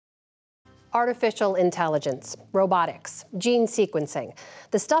Artificial intelligence, robotics, gene sequencing,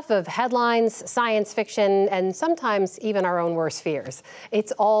 the stuff of headlines, science fiction, and sometimes even our own worst fears.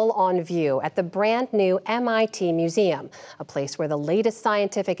 It's all on view at the brand new MIT Museum, a place where the latest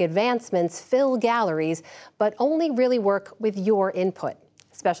scientific advancements fill galleries, but only really work with your input.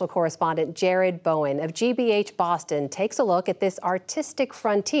 Special correspondent Jared Bowen of GBH Boston takes a look at this artistic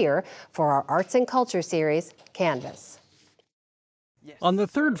frontier for our Arts and Culture series, Canvas. On the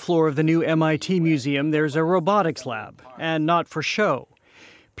third floor of the new MIT Museum, there's a robotics lab, and not for show.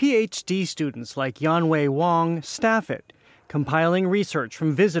 PhD students like Yanwei Wang staff it, compiling research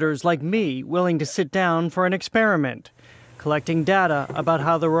from visitors like me willing to sit down for an experiment, collecting data about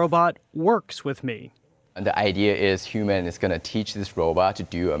how the robot works with me. And the idea is human is going to teach this robot to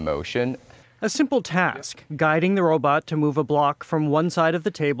do a motion. A simple task, guiding the robot to move a block from one side of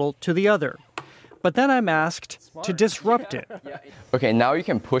the table to the other. But then I'm asked to disrupt it. Okay, now you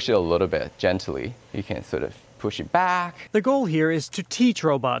can push it a little bit gently. You can sort of push it back. The goal here is to teach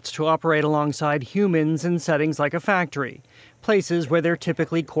robots to operate alongside humans in settings like a factory, places where they're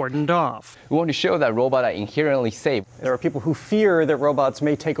typically cordoned off. We want to show that robots are inherently safe. There are people who fear that robots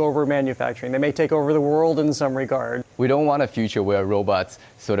may take over manufacturing. They may take over the world in some regard. We don't want a future where robots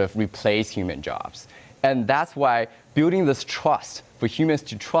sort of replace human jobs. And that's why building this trust for humans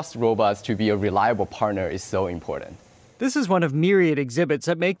to trust robots to be a reliable partner is so important. This is one of myriad exhibits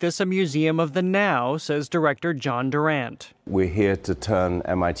that make this a museum of the now, says director John Durant. We're here to turn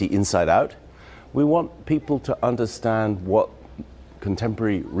MIT inside out. We want people to understand what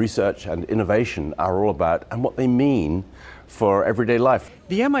contemporary research and innovation are all about and what they mean for everyday life.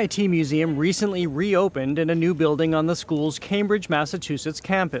 The MIT Museum recently reopened in a new building on the school's Cambridge, Massachusetts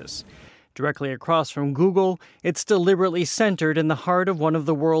campus. Directly across from Google, it's deliberately centered in the heart of one of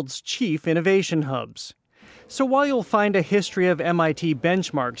the world's chief innovation hubs. So while you'll find a history of MIT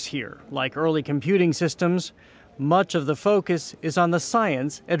benchmarks here, like early computing systems, much of the focus is on the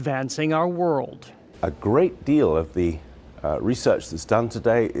science advancing our world. A great deal of the research that's done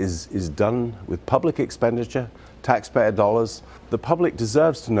today is done with public expenditure, taxpayer dollars. The public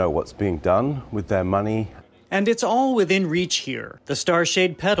deserves to know what's being done with their money. And it's all within reach here, the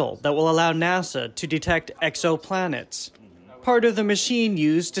Starshade pedal that will allow NASA to detect exoplanets. Part of the machine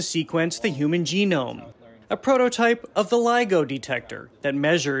used to sequence the human genome. A prototype of the LIGO detector that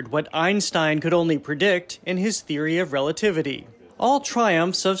measured what Einstein could only predict in his theory of relativity. All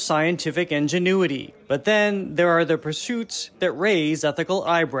triumphs of scientific ingenuity. But then there are the pursuits that raise ethical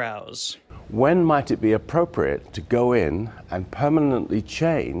eyebrows. When might it be appropriate to go in and permanently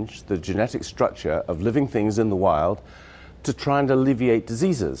change the genetic structure of living things in the wild to try and alleviate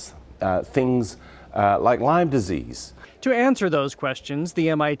diseases, things like Lyme disease? To answer those questions, the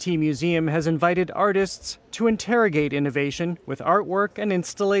MIT Museum has invited artists to interrogate innovation with artwork and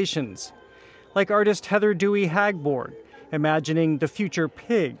installations. Like artist Heather Dewey Hagborg, imagining the future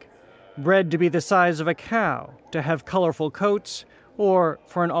pig, bred to be the size of a cow, to have colorful coats, or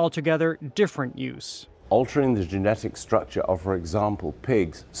for an altogether different use. Altering the genetic structure of, for example,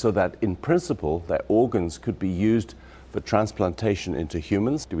 pigs, so that in principle their organs could be used for transplantation into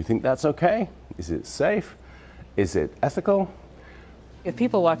humans. Do we think that's okay? Is it safe? Is it ethical? If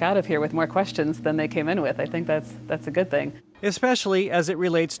people walk out of here with more questions than they came in with, I think that's a good thing. Especially as it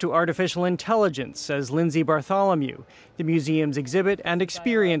relates to artificial intelligence, says Lindsay Bartholomew, the museum's exhibit and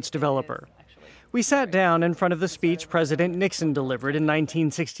experience developer. We sat down in front of the speech President Nixon delivered in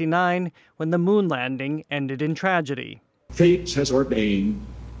 1969 when the moon landing ended in tragedy. Fate has ordained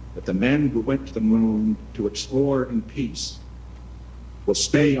that the men who went to the moon to explore in peace will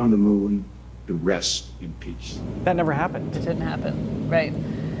stay on the moon to rest in peace. That never happened. It didn't happen, right.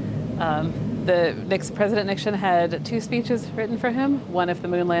 President Nixon had two speeches written for him, one if the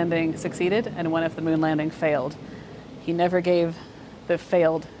moon landing succeeded and one if the moon landing failed. He never gave the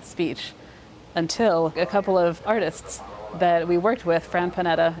failed speech until a couple of artists that we worked with, Fran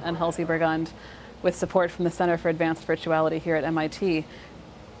Panetta and Halsey Burgund, with support from the Center for Advanced Virtuality here at MIT,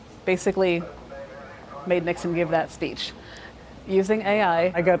 basically made Nixon give that speech. Using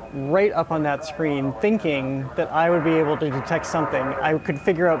AI. I got right up on that screen thinking that I would be able to detect something. I could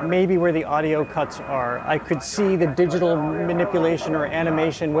figure out maybe where the audio cuts are. I could see the digital manipulation or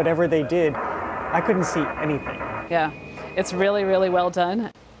animation, whatever they did. I couldn't see anything. Yeah, it's really, really well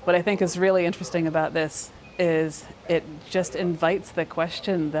done. What I think is really interesting about this is it just invites the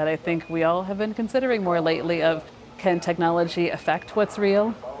question that I think we all have been considering more lately of, can technology affect what's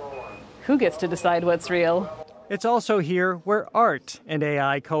real? Who gets to decide what's real? It's also here where art and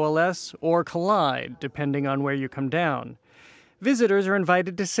AI coalesce or collide, depending on where you come down. Visitors are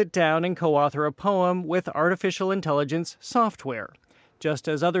invited to sit down and co-author a poem with artificial intelligence software. just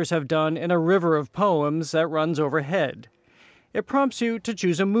as others have done in a river of poems that runs overhead. It prompts you to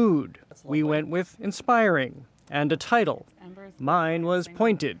choose a mood. We went with inspiring, and a title. Mine was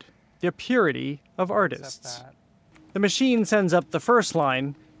pointed, The Purity of Artists. The machine sends up the first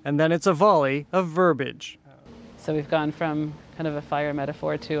line, and then it's a volley of verbiage. So we've gone from kind of a fire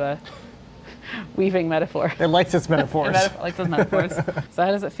metaphor to a weaving metaphor. It likes its metaphors. It likes its metaphors. So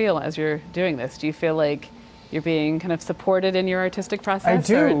how does it feel as you're doing this? Do you feel like you're being kind of supported in your artistic process? I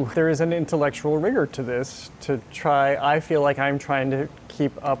do. There is an intellectual rigor to this I feel like I'm trying to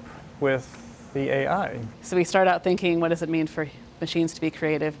keep up with the AI. So we start out thinking, what does it mean for machines to be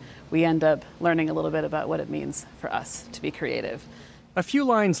creative? We end up learning a little bit about what it means for us to be creative. A few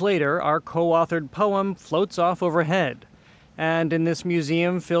lines later, our co-authored poem floats off overhead. And in this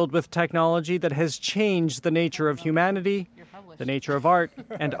museum filled with technology that has changed the nature of humanity, the nature of art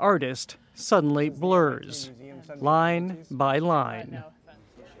and artist suddenly blurs, line by line.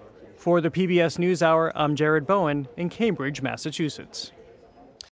 For the PBS NewsHour, I'm Jared Bowen in Cambridge, Massachusetts.